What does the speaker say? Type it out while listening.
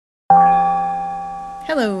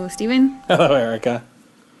Hello, Stephen. Hello, Erica.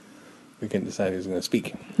 We couldn't decide who's going to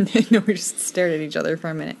speak. No, we just stared at each other for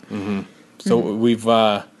a minute. Mm-hmm. So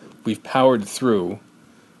we've powered through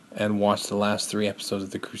and watched the last 3 episodes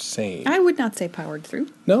of the Crusade. I would not say powered through.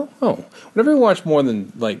 No? Oh. Whenever we watch more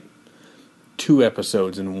than, 2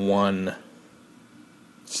 episodes in one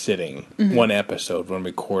sitting, one episode, one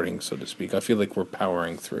recording, so to speak, I feel like we're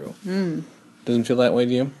powering through. Doesn't feel that way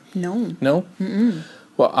to you? No. No? Mm-mm.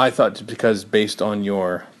 Well, I thought because based on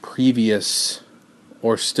your previous,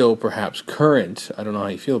 or still perhaps current, I don't know how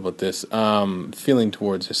you feel about this, feeling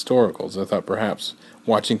towards historicals, I thought perhaps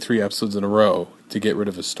watching 3 episodes in a row to get rid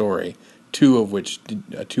of a story, two of which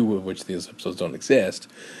these episodes don't exist,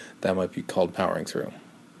 that might be called powering through.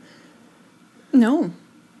 No.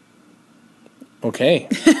 Okay.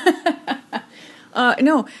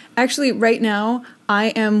 No, actually, right now, I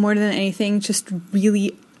am more than anything just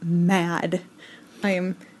really mad. I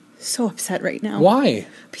am so upset right now. Why?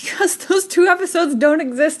 Because those 2 episodes don't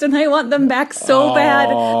exist and I want them back so bad.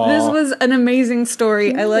 This was an amazing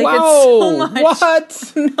story. I like it so much.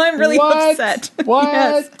 What? No, I'm really upset. What?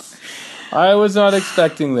 Yes. I was not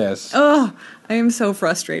expecting this. Oh, I am so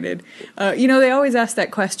frustrated. They always ask that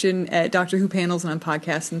question at Doctor Who panels and on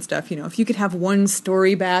podcasts and stuff, if you could have one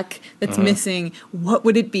story back that's missing, what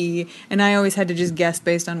would it be? And I always had to just guess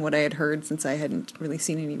based on what I had heard since I hadn't really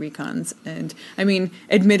seen any recons. And, I mean,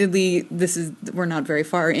 admittedly, we're not very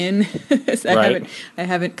far in. I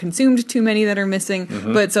haven't consumed too many that are missing,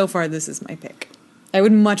 but so far this is my pick. I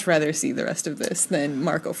would much rather see the rest of this than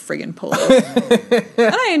Marco friggin' Polo.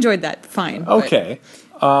 And I enjoyed that fine. Okay.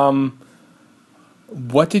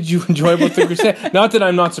 What did you enjoy about the Crusade? Not that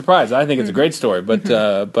I'm not surprised. I think it's a great story,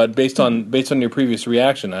 but based on your previous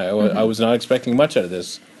reaction, I was not expecting much out of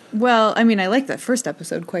this. Well, I mean, I liked that first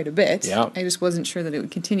episode quite a bit. Yeah. I just wasn't sure that it would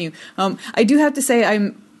continue. I do have to say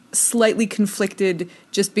I'm slightly conflicted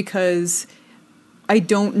just because I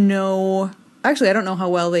don't know... Actually, I don't know how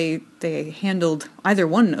well they handled either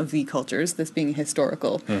one of the cultures, this being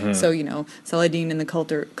historical. So, Saladin and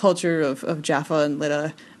the culture of Jaffa and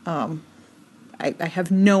Lydda... I have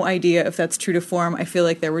no idea if that's true to form. I feel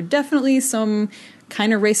like there were definitely some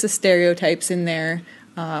kind of racist stereotypes in there.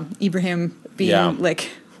 Ibrahim being one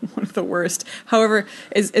of the worst. However,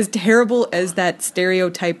 as terrible as that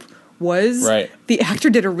stereotype was, the actor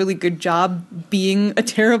did a really good job being a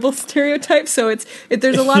terrible stereotype. So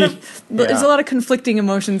there's a lot of there's a lot of conflicting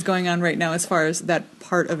emotions going on right now as far as that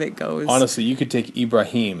part of it goes. Honestly, you could take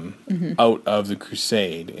Ibrahim out of the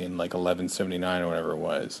Crusade in 1179 or whatever it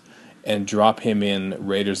was, and drop him in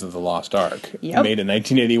Raiders of the Lost Ark, made in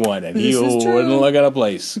 1981, and he wouldn't look at a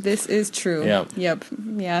place. This is true. Yeah. Yep.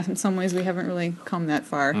 Yeah, in some ways we haven't really come that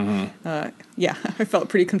far. I felt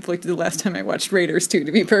pretty conflicted the last time I watched Raiders, too,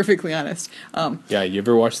 to be perfectly honest. You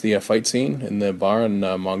ever watched the fight scene in the bar in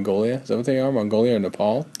Mongolia? Is that what they are? Mongolia or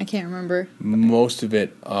Nepal? I can't remember. Most of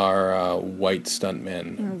it are white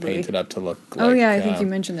stuntmen painted up to look like... Oh, yeah, I think you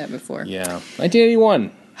mentioned that before. Yeah. 1981.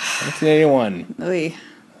 1981. Oy.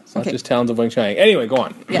 It's not just Towns of Wing Chang. Anyway, go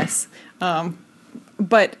on. Yes.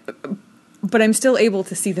 But I'm still able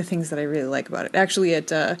to see the things that I really like about it. Actually,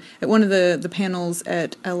 at one of the panels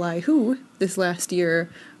at LI Who this last year,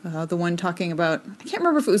 the one talking about, I can't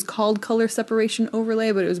remember if it was called Color Separation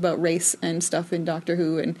Overlay, but it was about race and stuff in Doctor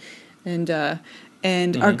Who, and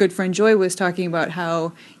our good friend Joy was talking about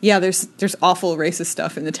how, there's awful racist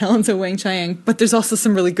stuff in the Talons of Wang Chiang, but there's also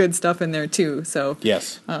some really good stuff in there too. So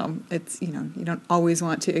yes, it's you don't always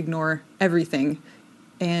want to ignore everything,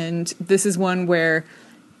 and this is one where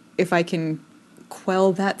if I can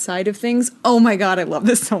quell that side of things, oh my god, I love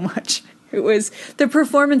this so much. The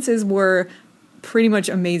performances were pretty much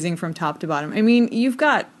amazing from top to bottom. I mean, you've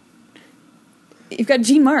got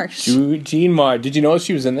Jean Marsh. Jean Marsh. Did you know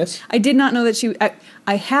she was in this? I did not know that she...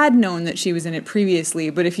 I had known that she was in it previously,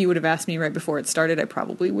 but if you would have asked me right before it started, I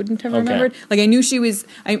probably wouldn't have remembered. I knew she was...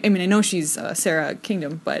 I know she's Sarah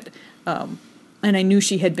Kingdom, but... and I knew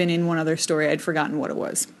she had been in one other story. I'd forgotten what it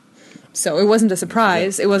was. So it wasn't a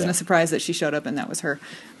surprise. It wasn't a surprise that she showed up and that was her.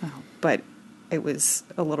 But it was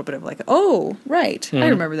a little bit of oh, right. I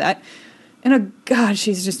remember that. And God,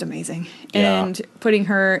 she's just amazing. Yeah. And putting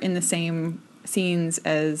her in the same... scenes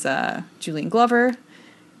as Julian Glover.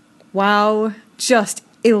 Wow, just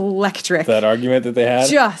electric. That argument that they had?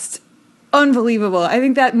 Just unbelievable. I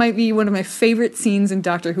think that might be one of my favorite scenes in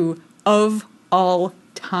Doctor Who of all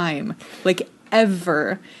time.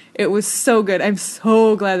 Ever. It was so good. I'm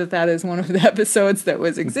so glad that is one of the episodes that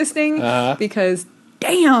was existing because,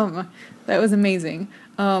 damn, that was amazing.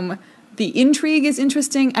 The intrigue is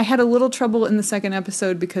interesting. I had a little trouble in the second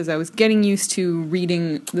episode because I was getting used to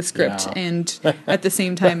reading the script and at the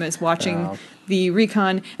same time as watching the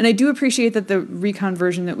recon. And I do appreciate that the recon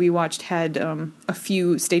version that we watched had a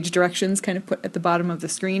few stage directions kind of put at the bottom of the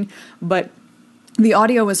screen, but the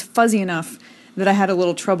audio was fuzzy enough that I had a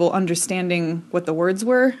little trouble understanding what the words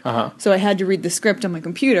were. So I had to read the script on my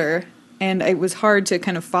computer, and it was hard to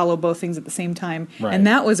kind of follow both things at the same time. Right. And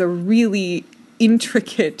that was a really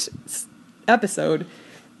intricate episode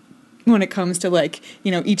when it comes to, like,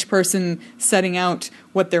 you know, each person setting out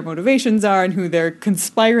what their motivations are and who they're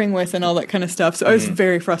conspiring with and all that kind of stuff. So I was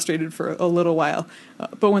very frustrated for a little while.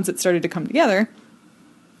 But once it started to come together,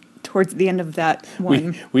 towards the end of that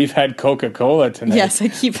one... We've had Coca-Cola tonight. Yes, I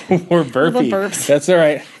keep... We're burpy. burps. That's all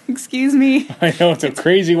right. Excuse me. I know, it's a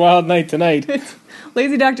crazy wild night tonight.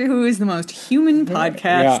 Lazy Doctor Who is the most human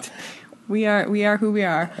podcast. Yeah. We are who we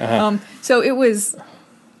are. So it was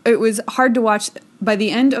hard to watch. By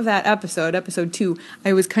the end of that episode 2,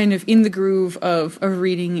 I was kind of in the groove of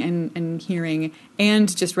reading and hearing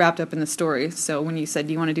and just wrapped up in the story. So when you said,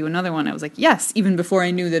 do you want to do another one? I was like, yes, even before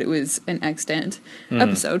I knew that it was an extant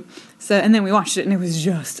episode. So, and then we watched it and it was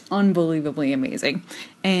just unbelievably amazing.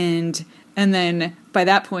 And then by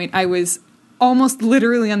that point I was almost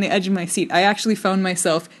literally on the edge of my seat. I actually found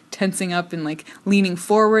myself tensing up and, like, leaning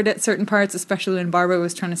forward at certain parts, especially when Barbara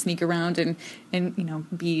was trying to sneak around and you know,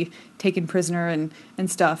 be taken prisoner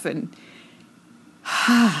and stuff. And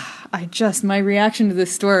my reaction to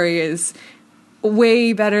this story is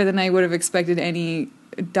way better than I would have expected any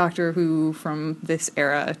Doctor Who from this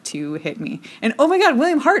era to hit me. And oh my god,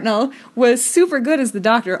 William Hartnell was super good as the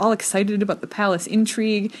Doctor, all excited about the palace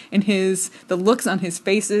intrigue and the looks on his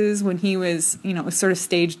faces when he was, you know, it was sort of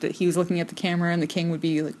staged that he was looking at the camera and the king would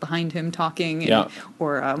be, like, behind him talking,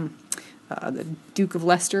 or the Duke of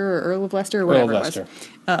Leicester or Earl of Leicester or whatever it was.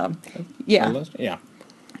 Earl Leicester? Yeah.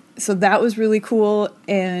 So that was really cool.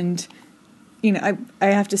 And you know, I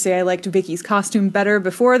have to say I liked Vicky's costume better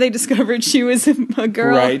before they discovered she was a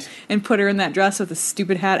girl, right, and put her in that dress with a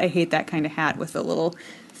stupid hat. I hate that kind of hat with a little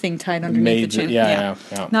thing tied underneath the chin. Yeah.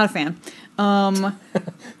 Not a fan.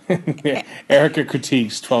 Erica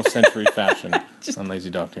critiques 12th century fashion on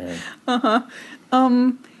Lazy Doctor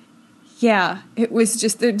Who. Yeah, it was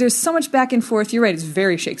just, there's so much back and forth. You're right, it's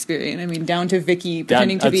very Shakespearean. I mean, down to Vicky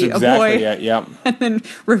pretending to be a boy, and then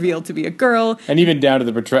revealed to be a girl. And even down to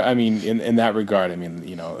the portrayal, I mean, in that regard, I mean,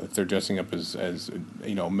 you know, if they're dressing up as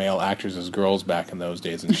you know, male actors as girls back in those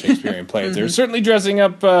days in Shakespearean plays, they're certainly dressing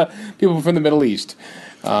up people from the Middle East.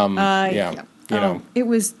 You know.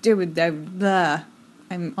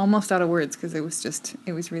 I'm almost out of words because it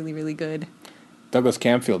was really, really good. Douglas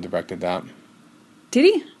Camfield directed that. Did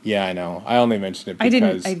he? Yeah, I know. I only mentioned it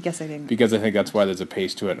because... I guess I didn't. Because I think that's why there's a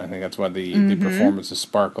pace to it, and I think that's why the performances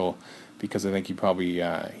sparkle, because I think he probably...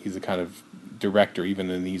 he's the kind of director, even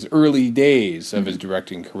in these early days of his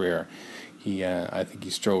directing career, I think he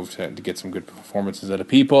strove to get some good performances out of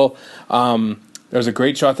people. There's a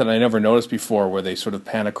great shot that I never noticed before where they sort of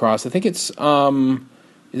pan across. I think it's... is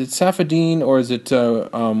it Safadine or is it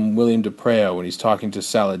William Depreo when he's talking to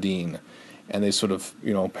Saladin? And they sort of,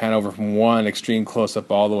 you know, pan over from one extreme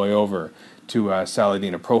close-up all the way over to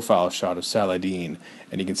Saladin, a profile shot of Saladin,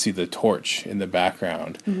 and you can see the torch in the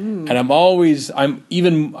background. Ooh. And I always like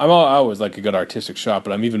a good artistic shot,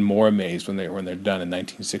 but I'm even more amazed when they're done in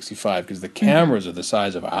 1965 because the cameras are the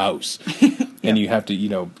size of a house, and you have to, you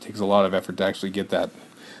know, it takes a lot of effort to actually get that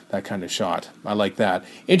kind of shot. I like that.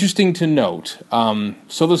 Interesting to note.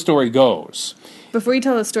 So the story goes. Before you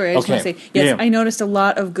tell the story, I just want to say, yes, I noticed a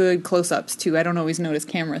lot of good close-ups, too. I don't always notice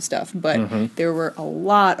camera stuff, but there were a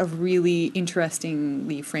lot of really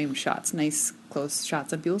interestingly framed shots, nice close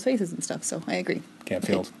shots of people's faces and stuff, so I agree.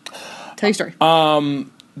 Camfield. Tell your story. I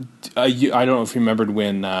don't know if you remembered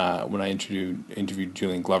when I interviewed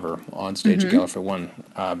Julian Glover on stage at Gallifrey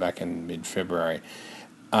 1 back in mid-February.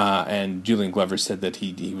 And Julian Glover said that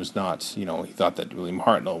he was not, you know, he thought that William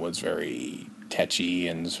Hartnell was very tetchy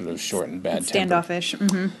and sort of short and bad-tempered. Standoffish.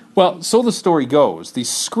 Mm-hmm. Well, so the story goes. The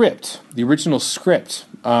original script,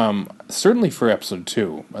 certainly for episode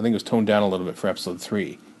 2, I think it was toned down a little bit for episode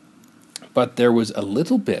 3, but there was a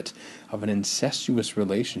little bit of an incestuous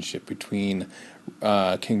relationship between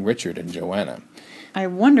King Richard and Joanna. I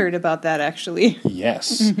wondered about that, actually.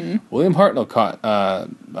 Yes. Mm-hmm. William Hartnell caught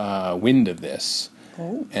wind of this.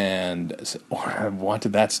 Oh. And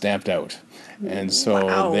wanted that stamped out, and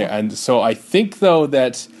so I think though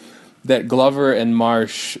that Glover and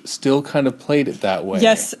Marsh still kind of played it that way.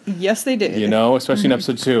 Yes, they did. You know, especially in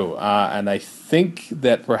episode 2, and I think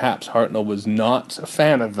that perhaps Hartnell was not a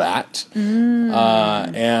fan of that,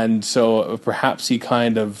 and so perhaps he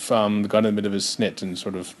kind of got in a bit of his snit and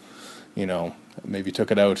sort of, you know, maybe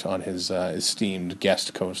took it out on his esteemed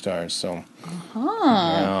guest co-stars. So,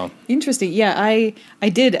 Interesting. Yeah, I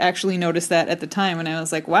did actually notice that at the time, and I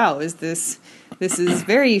was like, wow, this is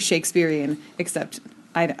very Shakespearean, except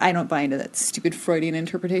I don't buy into that stupid Freudian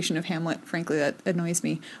interpretation of Hamlet. Frankly, that annoys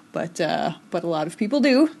me, but a lot of people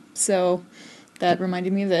do. So that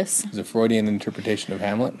reminded me of this. Is a Freudian interpretation of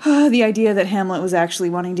Hamlet? The idea that Hamlet was actually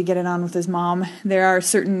wanting to get it on with his mom. There are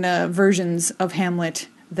certain versions of Hamlet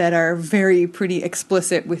that are pretty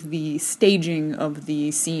explicit with the staging of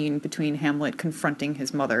the scene between Hamlet confronting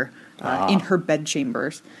his mother in her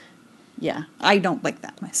bedchambers. Yeah, I don't like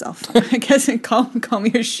that myself. I guess call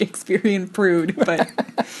me a Shakespearean prude, but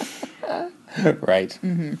right.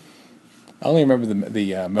 Mm-hmm. I only remember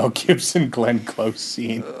the Mel Gibson Glenn Close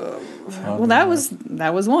scene. Well, that was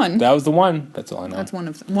one. That was the one. That's all I know. That's one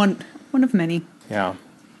of many. Yeah.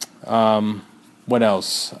 What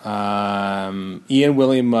else? Ian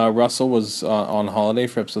William Russell was on holiday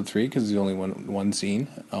for episode 3 because there's only one scene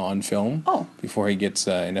on film. Oh. Before he gets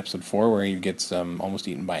in episode 4 where he gets almost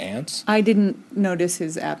eaten by ants. I didn't notice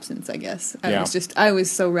his absence, I guess. I was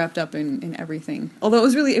so wrapped up in everything. Although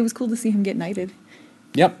it was cool to see him get knighted.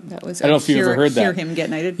 Yep. That was, I don't know if you ever heard that. Hear him get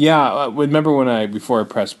knighted. Yeah. Remember before I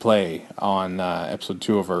pressed play on episode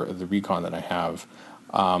 2 of the recon that I have.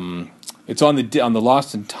 It's on the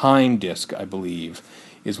Lost in Time disc, I believe,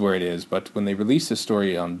 is where it is. But when they released the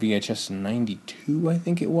story on VHS 92, I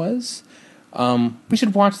think it was, we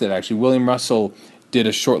should watch that, actually. William Russell did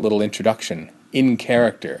a short little introduction in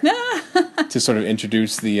character to sort of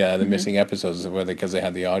introduce the missing episodes because they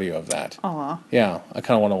had the audio of that. Aw. Yeah, I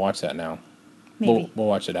kind of want to watch that now. Maybe. We'll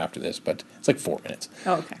watch it after this, but it's like 4 minutes.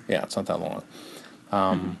 Oh, okay. Yeah, it's not that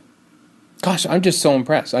long. Gosh, I'm just so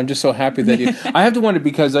impressed. I'm just so happy that you... I have to wonder,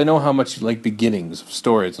 because I know how much you like beginnings of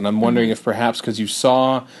stories, and I'm wondering if perhaps because you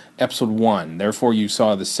saw episode 1, therefore you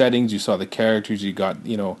saw the settings, you saw the characters, you got,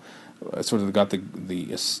 sort of got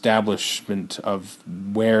the establishment of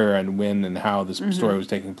where and when and how this story was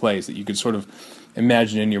taking place, that you could sort of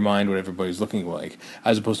imagine in your mind what everybody's looking like,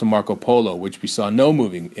 as opposed to Marco Polo, which we saw no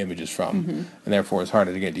moving images from, and therefore it's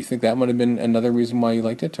harder to get. Do you think that might have been another reason why you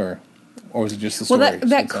liked it, or was it just the story? Well,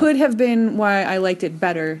 that could have been why I liked it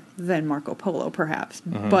better than Marco Polo, perhaps.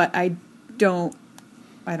 But I don't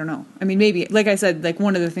know. I mean, maybe, like I said, like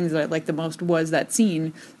one of the things that I liked the most was that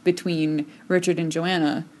scene between Richard and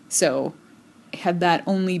Joanna. So had that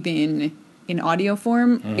only been in audio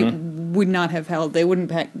form, it would not have held. They would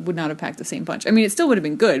not have packed the same punch. I mean, it still would have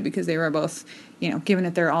been good because they were both, given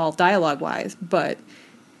that they're all dialogue wise, but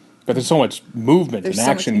there's so much movement and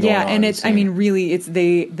action going on. Yeah, and it's, I mean, really, it's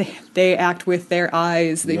they act with their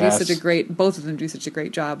eyes. They do both of them do such a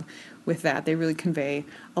great job with that. They really convey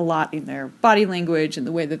a lot in their body language and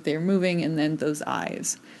the way that they're moving, and then those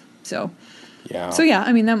eyes. So yeah,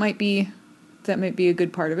 I mean, that might be a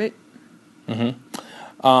good part of it.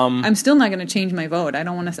 I'm still not going to change my vote.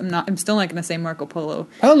 I'm still not going to say Marco Polo.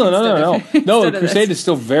 Oh no! No, Crusade is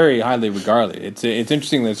still very highly regarded. It's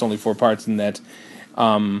interesting that it's only 4 parts, and that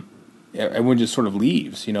everyone just sort of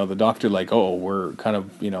leaves. The doctor, like, oh, we're kind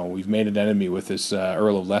of, we've made an enemy with this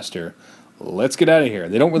Earl of Leicester. Let's get out of here.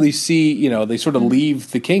 They don't really see, they sort of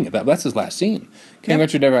leave the king. That's his last scene. King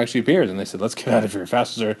Richard never actually appears, and they said, let's get out of here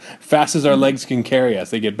fast as our legs can carry us.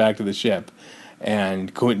 They get back to the ship.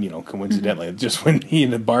 And coincidentally, just when he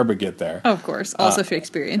and Barbara get there, of course, also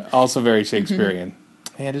Shakespearean, also very Shakespearean.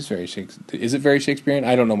 Yeah, it is very Shakespearean. Is it very Shakespearean?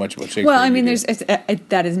 I don't know much about Shakespeare. Well, I mean,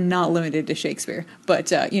 that is not limited to Shakespeare,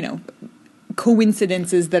 but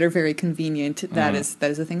coincidences that are very convenient. That is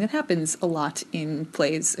a thing that happens a lot in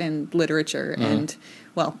plays and literature, and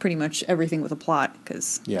pretty much everything with a plot,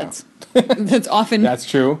 because that's often that's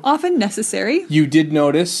true. Often necessary. You did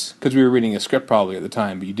notice, because we were reading a script probably at the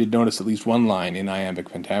time, but you did notice at least one line in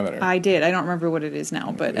iambic pentameter. I did. I don't remember what it is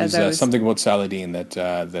now, but it was something about Saladin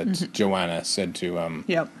that Joanna said to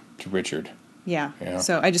Richard. Yeah.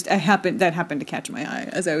 So that happened to catch my eye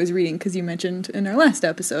as I was reading, because you mentioned in our last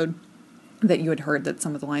episode that you had heard that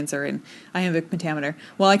some of the lines are in iambic pentameter.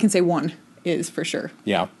 Well, I can say one is for sure.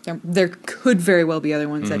 Yeah. There could very well be other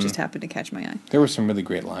ones that just happened to catch my eye. There were some really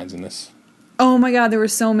great lines in this. Oh my God, there were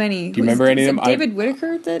so many. Do you remember any of them? David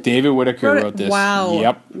Whitaker wrote this. Wow.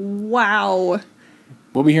 Yep. Wow.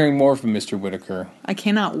 We'll be hearing more from Mr. Whitaker. I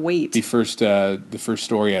cannot wait. The first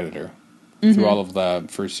story editor through all of the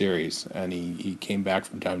first series, and he came back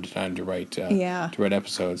from time to time to write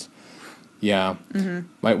episodes. Yeah.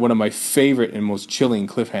 One of my favorite and most chilling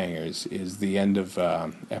cliffhangers is the end of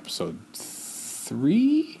episode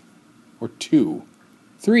 3 or 2.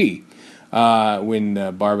 3.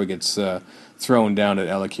 when Barbara gets thrown down at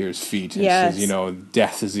Elakir's feet and Yes. says,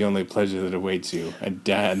 death is the only pleasure that awaits you, and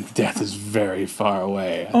death is very far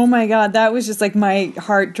away. Oh my God, that was just like my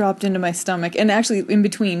heart dropped into my stomach. And actually, in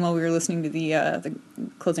between, while we were listening to the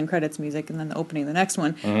closing credits music and then the opening of the next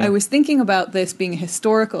one, I was thinking about this being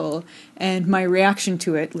historical and my reaction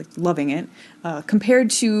to it, like loving it,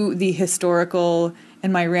 compared to the historical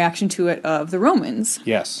and my reaction to it of the Romans.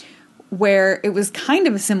 Yes. Where it was kind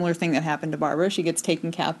of a similar thing that happened to Barbara. She gets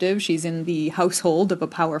taken captive. She's in the household of a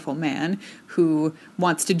powerful man who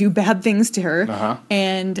wants to do bad things to her. Uh-huh.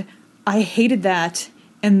 And I hated that.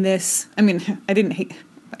 And this, I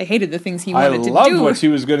hated the things he wanted to do. I loved what she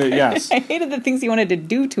was going to, yes. I hated the things he wanted to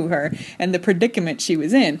do to her and the predicament she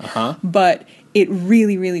was in. Uh-huh. But it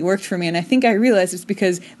really, really worked for me. And I think I realized it's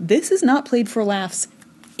because this is not played for laughs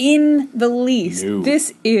in the least. No.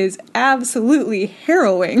 This is absolutely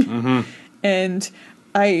harrowing. And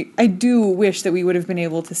I do wish that we would have been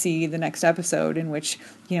able to see the next episode in which,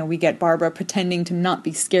 we get Barbara pretending to not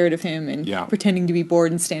be scared of him and pretending to be bored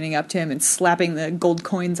and standing up to him and slapping the gold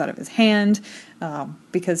coins out of his hand,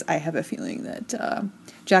 because I have a feeling that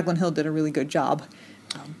Jaclyn Hill did a really good job.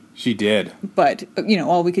 She did. But,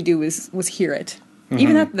 all we could do was hear it.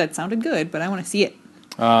 Even that sounded good, but I want to see it.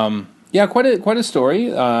 Yeah, quite a story.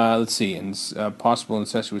 Let's see, possible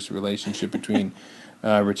incestuous relationship between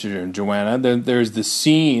Richard and Joanna. There's the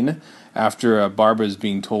scene after Barbara's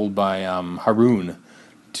being told by Haroun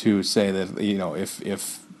to say that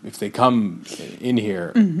if they come in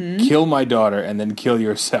here, kill my daughter and then kill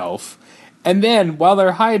yourself. And then while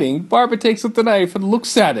they're hiding, Barbara takes up the knife and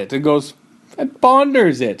looks at it and goes and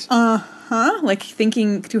ponders it. Like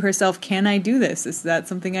thinking to herself, can I do this? Is that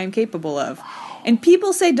something I'm capable of? And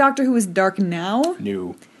people say Doctor Who is dark now?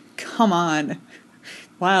 No. Come on.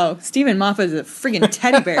 Wow, Stephen Moffat is a friggin'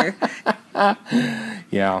 teddy bear.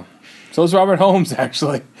 Yeah. So is Robert Holmes,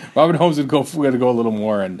 actually. Robert Holmes would go a little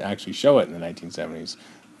more and actually show it in the 1970s,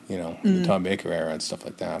 in the Tom Baker era and stuff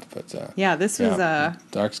like that. But this was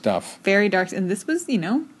dark stuff. Very dark. And this was,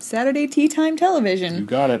 Saturday tea time television. You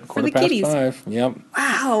got it. For the kiddies. 5:15. Yep.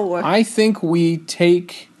 Wow. I think we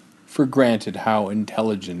take for granted how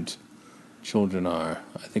intelligent children are.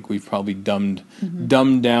 I think we've probably dumbed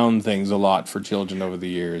down things a lot for children over the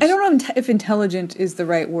years. I don't know if intelligent is the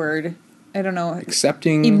right word. I don't know.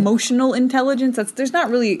 Accepting. Emotional intelligence. There's not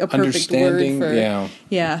really a perfect word for.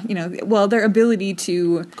 Yeah. Their ability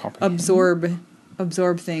to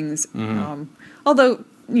absorb things. Although,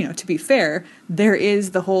 to be fair, there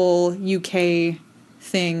is the whole UK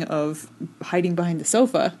thing of hiding behind the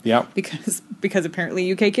sofa. Yeah. Because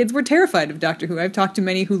apparently UK kids were terrified of Doctor Who. I've talked to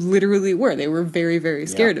many who literally were. They were very, very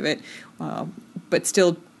scared of it. But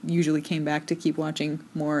still usually came back to keep watching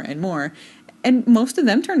more and more. And most of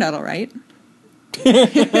them turned out all right.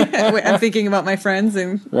 I'm thinking about my friends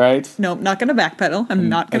and... Right. Nope, not going to backpedal. I'm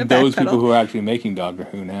not going to backpedal. And those people who are actually making Doctor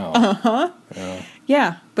Who now. Uh-huh.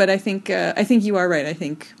 Yeah, but I think you are right. I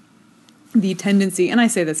think the tendency, and I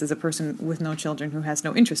say this as a person with no children who has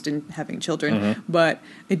no interest in having children, but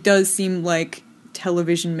it does seem like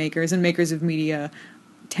television makers and makers of media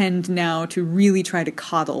tend now to really try to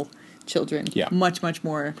coddle children much, much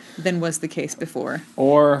more than was the case before.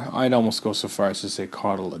 Or I'd almost go so far as to say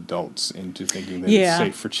coddle adults into thinking that it's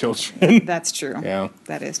safe for children. That's true. Yeah.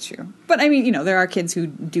 That is true. But I mean, there are kids who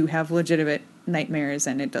do have legitimate nightmares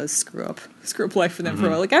and it does screw up life for them for a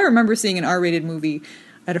while. Like I remember seeing an R-rated movie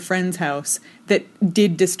at a friend's house that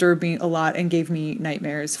did disturb me a lot and gave me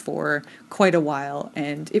nightmares for quite a while,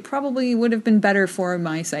 and it probably would have been better for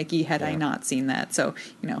my psyche had I not seen that. So,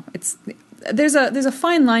 there's a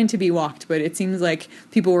fine line to be walked, but it seems like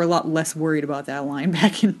people were a lot less worried about that line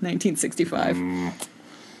back in 1965.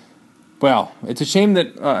 Well, it's a shame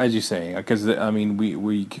that, as you say, because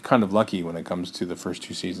we kind of lucky when it comes to the first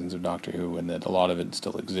two seasons of Doctor Who, and that a lot of it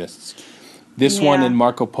still exists. This one in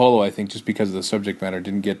Marco Polo, I think, just because of the subject matter,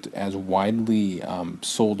 didn't get as widely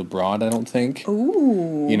sold abroad, I don't think.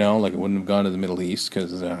 Ooh. Like it wouldn't have gone to the Middle East,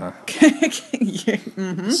 because...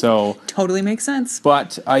 So... Totally makes sense.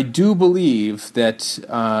 But I do believe that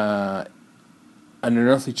An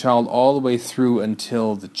Unearthly Child all the way through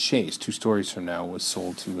until The Chase, 2 stories from now, was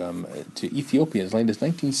sold to Ethiopia as late as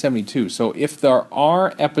 1972. So if there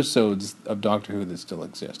are episodes of Doctor Who that still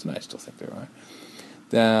exist, and I still think there are,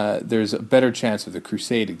 there's a better chance of the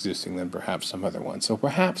Crusade existing than perhaps some other one. So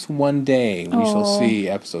perhaps one day we shall see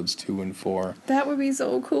episodes 2 and 4. That would be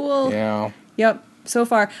so cool. Yeah. Yep. so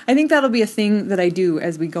far, I think that'll be a thing that I do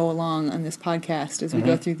as we go along on this podcast, as we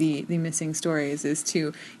go through the missing stories, is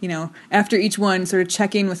to, after each one, sort of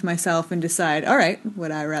check in with myself and decide, all right,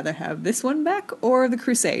 would I rather have this one back or the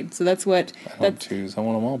Crusade? So that's what... I don't choose. I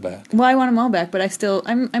want them all back. Well, I want them all back, but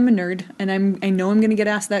I'm a nerd, and I know I'm going to get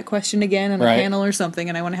asked that question again on a panel or something,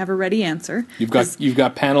 and I want to have a ready answer. You've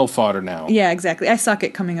got panel fodder now. Yeah, exactly. I suck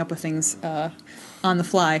at coming up with things on the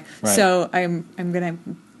fly, so I'm going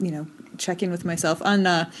to, check in with myself on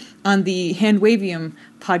the Handwavium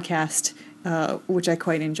podcast, which I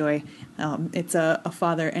quite enjoy. It's a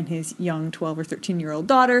father and his young 12 or 13-year-old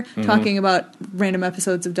daughter talking about random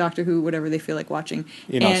episodes of Doctor Who, whatever they feel like watching.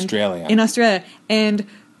 In Australia. And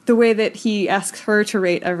the way that he asks her to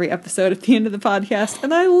rate every episode at the end of the podcast,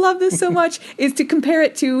 and I love this so much, is to compare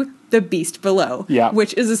it to The Beast Below,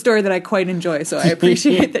 which is a story that I quite enjoy, so I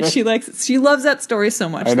appreciate that she loves that story so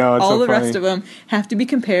much. I know, it's all so the funny. rest of them have to be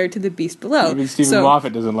compared to The Beast Below. Even Stephen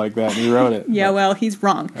Moffat doesn't like that, and he wrote it. Yeah, well, he's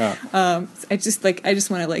wrong. Yeah. I just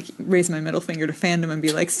want to raise my middle finger to fandom and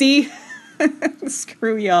be like, see?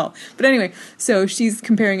 Screw y'all. But anyway, so she's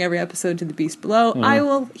comparing every episode to The Beast Below. I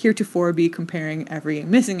will heretofore be comparing every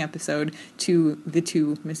missing episode to the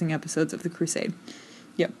 2 missing episodes of The Crusade.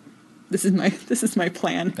 Yep. This is my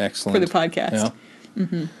plan. Excellent. For the podcast.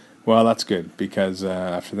 Yeah. Well, that's good, because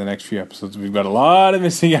after the next few episodes, we've got a lot of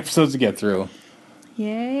missing episodes to get through.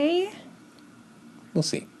 Yay. We'll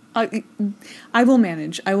see. I will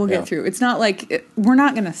manage. I will get through. It's not like we're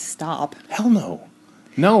not going to stop. Hell no.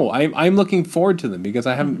 No, I'm looking forward to them, because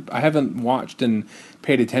I haven't watched and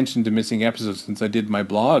paid attention to missing episodes since I did my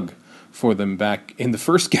blog for them back in the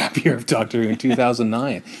first gap year of Doctor Who in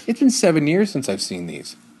 2009. It's been 7 years since I've seen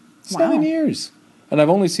these. 7 years. And I've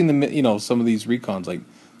only seen them, some of these recons, like,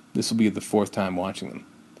 this will be the 4th time watching them.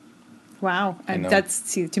 Wow. And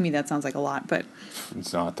to me that sounds like a lot, but...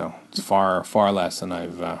 It's not, though. It's far, far less than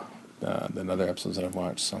than other episodes that I've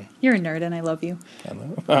watched. So you're a nerd, and I love you.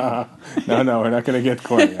 Hello. No, we're not going to get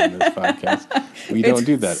corny on this podcast. We don't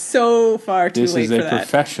do that. So far too this late for that. This is a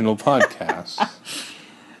professional podcast.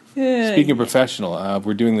 Speaking of professional,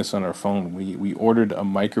 we're doing this on our phone. We ordered a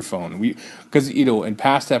microphone. Because in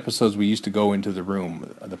past episodes we used to go into the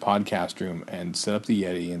room, the podcast room, and set up the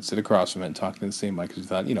Yeti and sit across from it and talk to the same mic, because we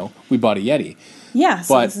thought, we bought a Yeti. Yeah,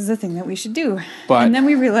 so this is a thing that we should do. And then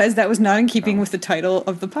we realized that was not in keeping with the title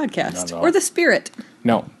of the podcast or the spirit.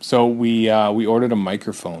 No, so we ordered a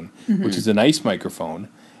microphone, which is a nice microphone,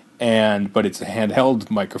 but it's a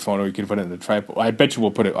handheld microphone, or you can put it in a tripod. I bet you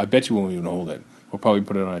won't even hold it. We'll probably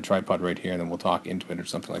put it on a tripod right here, and then we'll talk into it or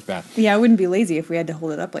something like that. Yeah, I wouldn't be lazy if we had to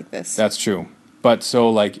hold it up like this. That's true. But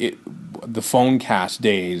so, the phone cast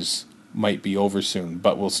days might be over soon,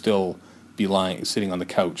 but we'll still be sitting on the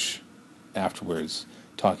couch afterwards,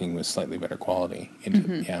 talking with slightly better quality.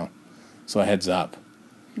 So a heads up.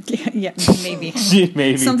 Yeah, maybe.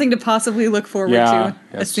 Maybe. Something to possibly look forward to,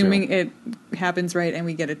 assuming true. It happens right and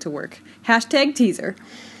we get it to work. # teaser.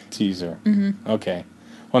 Teaser. Okay.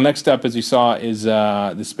 Well, next up, as you saw, is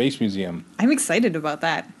the Space Museum. I'm excited about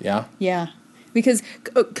that. Yeah? Yeah. Because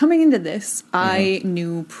coming into this, I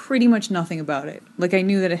knew pretty much nothing about it. Like, I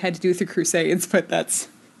knew that it had to do with the Crusades, but that's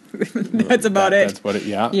about it. That's what it,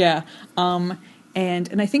 yeah. Yeah.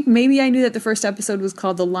 And I think maybe I knew that the first episode was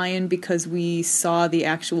called The Lion because we saw the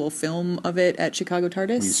actual film of it at Chicago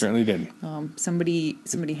TARDIS. We certainly did. Somebody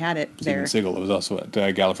had it there. Steven Seagal. It was also at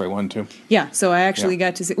Gallifrey 1, too. Yeah, so I actually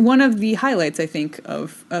got to see... One of the highlights, I think,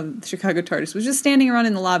 of Chicago TARDIS was just standing around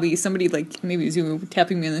in the lobby, somebody, maybe it was you,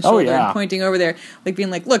 tapping me on the shoulder and pointing over there, being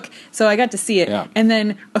like, look. So I got to see it. Yeah. And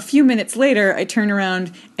then a few minutes later, I turn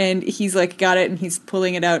around, and he's, got it, and he's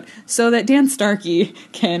pulling it out so that Dan Starkey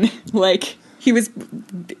can, He was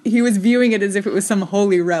viewing it as if it was some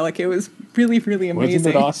holy relic. It was really, really amazing.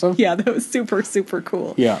 Wasn't it awesome? Yeah, that was super, super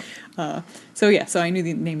cool. Yeah. So I knew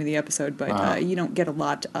the name of the episode, but you don't get a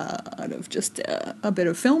lot out of just a bit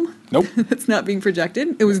of film. Nope. That's not being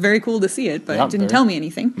projected. It was very cool to see it, but it didn't tell me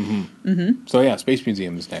anything. So Space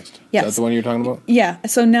Museum is next. Yes. Is that the one you're talking about? Yeah.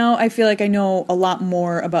 So now I feel like I know a lot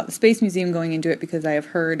more about the Space Museum going into it because I have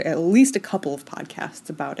heard at least a couple of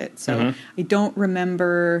podcasts about it. So I don't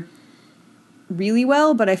remember really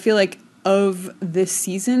well, but I feel like of this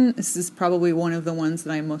season, this is probably one of the ones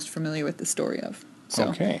that I'm most familiar with the story of.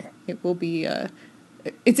 So it will be...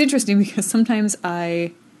 it's interesting because sometimes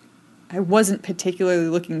I wasn't particularly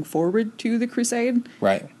looking forward to the Crusade.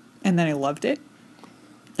 Right. And then I loved it.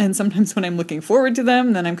 And sometimes when I'm looking forward to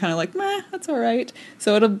them, then I'm kind of like, meh, that's all right.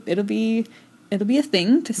 So it'll be a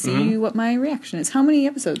thing to see what my reaction is. How many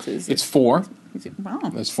episodes is it? It's 4. Wow.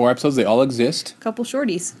 There's 4 episodes. They all exist. Couple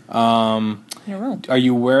shorties. In a row. Are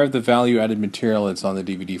you aware of the value-added material that's on the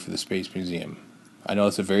DVD for the Space Museum? I know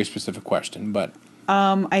it's a very specific question, but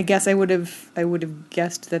I guess I would have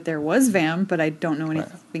guessed that there was VAM, but I don't know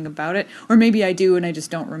anything about it. Or maybe I do, and I just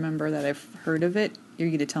don't remember that I've heard of it. You're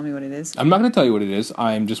going to tell me what it is? I'm not going to tell you what it is.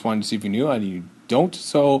 I'm just wanting to see if you knew, and you don't.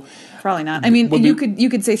 So probably not. I mean, you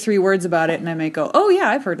could say 3 words about it, and I might go, "Oh yeah,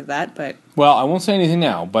 I've heard of that." But well, I won't say anything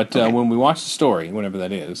now. But okay. when we watch the story, whenever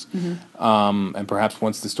that is, and perhaps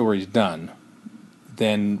once the story's done,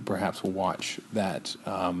 then perhaps we'll watch that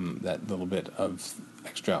that little bit of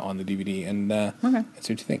extra on the DVD and see what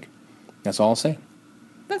you think. That's all I'll say.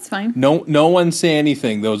 That's fine. No one say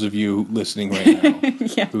anything. Those of you listening right now,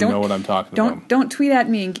 who know what I'm talking about. Don't tweet at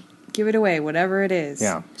me and give it away. Whatever it is.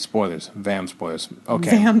 Yeah, spoilers. VAM spoilers.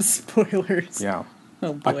 Okay. VAM spoilers. Yeah.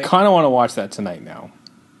 Oh boy. I kind of want to watch that tonight now.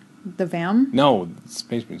 The VAM? No,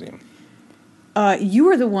 Space Museum. You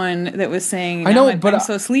were the one that was saying. I know, I'm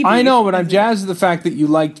so sleepy. I know, but I'm jazzed at the fact that you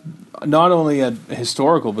liked not only a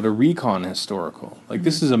historical but a recon historical. Like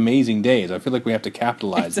this is amazing days. I feel like we have to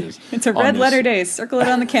capitalize this. It's a red letter day. Circle it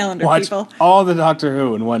on the calendar, watch people. All the Doctor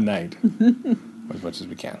Who in one night, as much as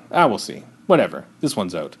we can. We'll see. Whatever. This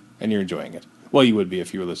one's out, and you're enjoying it. Well, you would be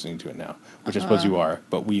if you were listening to it now, which I suppose you are,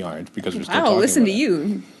 but we aren't because we're still talking listen about to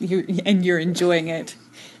you, and you're enjoying it.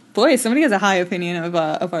 Boy, somebody has a high opinion of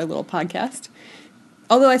our little podcast.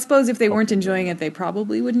 Although I suppose if they weren't enjoying it, they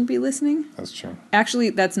probably wouldn't be listening. That's true. Actually,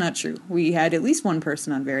 that's not true. We had at least one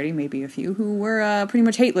person on Verity, maybe a few, who were pretty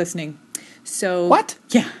much hate listening. So what?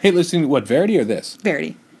 Yeah. Hate listening to what, Verity or this?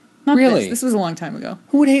 Verity. Not really? This was a long time ago.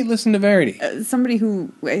 Who would hate listen to Verity? Somebody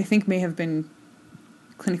who I think may have been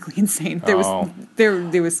clinically insane. There was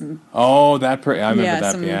some. Oh, I remember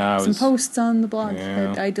that. Some posts on the blog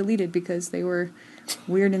that I deleted because they were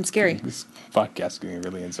weird and scary. This podcast getting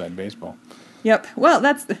really inside baseball. Yep. Well,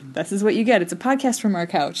 this is what you get. It's a podcast from our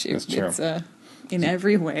couch. That's true. It's in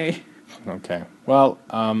every way. Okay. Well,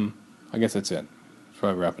 I guess that's it. Let's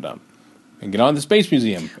probably wrap it up and get on to the Space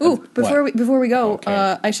Museum. Ooh, before we go,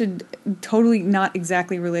 okay. I should totally not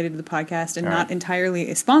exactly related to the podcast and not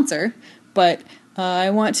entirely a sponsor, but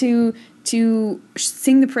I want to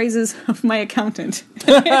sing the praises of my accountant.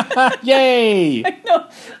 Yay!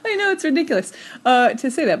 I know it's ridiculous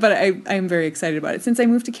to say that, but I'm very excited about it. Since I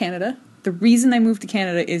moved to Canada, the reason I moved to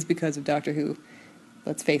Canada is because of Doctor Who.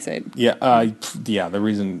 Let's face it. Yeah, the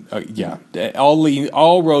reason,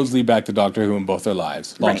 all roads lead back to Doctor Who in both their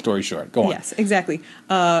lives. Long story short, go on. Yes, exactly.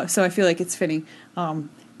 So I feel like it's fitting.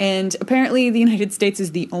 And apparently the United States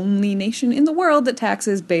is the only nation in the world that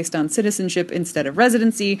taxes based on citizenship instead of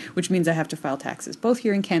residency, which means I have to file taxes both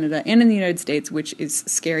here in Canada and in the United States, which is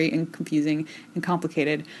scary and confusing and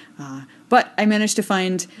complicated. But I managed to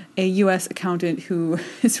find a U.S. accountant who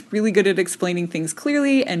is really good at explaining things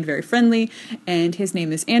clearly and very friendly, and his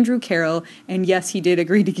name is Andrew Carroll, and yes, he did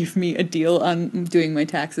agree to give me a deal on doing my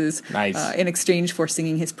taxes in exchange for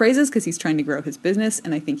singing his praises, because he's trying to grow his business,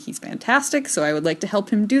 and I think he's fantastic, so I would like to help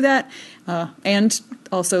him do that. And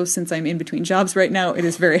also, since I'm in between jobs right now, it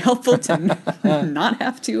is very helpful to not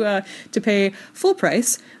have to pay full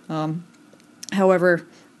price. However,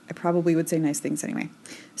 I probably would say nice things anyway.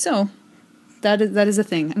 So that is a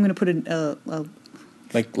thing. I'm going to put a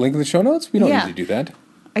link in the show notes. We don't need to do that.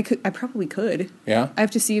 I probably could. Yeah. I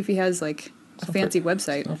have to see if he has like a fancy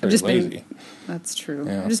website. I've just lazy. That's true.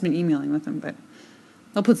 Yeah. I've just been emailing with him, but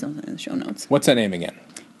I'll put something in the show notes. What's that name again?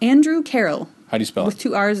 Andrew Carroll. How do you spell with it?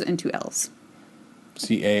 2 R's and 2 L's.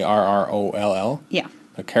 Carroll? Yeah.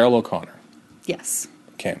 Carroll O'Connor. Yes.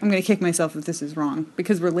 Okay. I'm going to kick myself if this is wrong,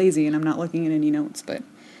 because we're lazy and I'm not looking at any notes, but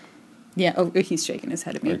yeah, he's shaking his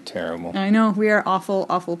head at me. We're terrible. I know, we are awful,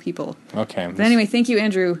 awful people. Okay. But anyway, thank you,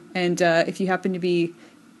 Andrew, and if you happen to be,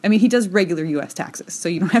 he does regular U.S. taxes, so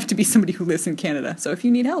you don't have to be somebody who lives in Canada, so if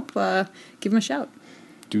you need help, give him a shout.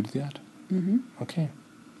 Do that. Mm-hmm. Okay.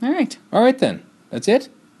 All right then. That's it?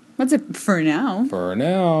 That's it for now. For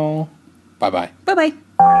now. Bye-bye.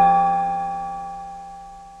 Bye-bye.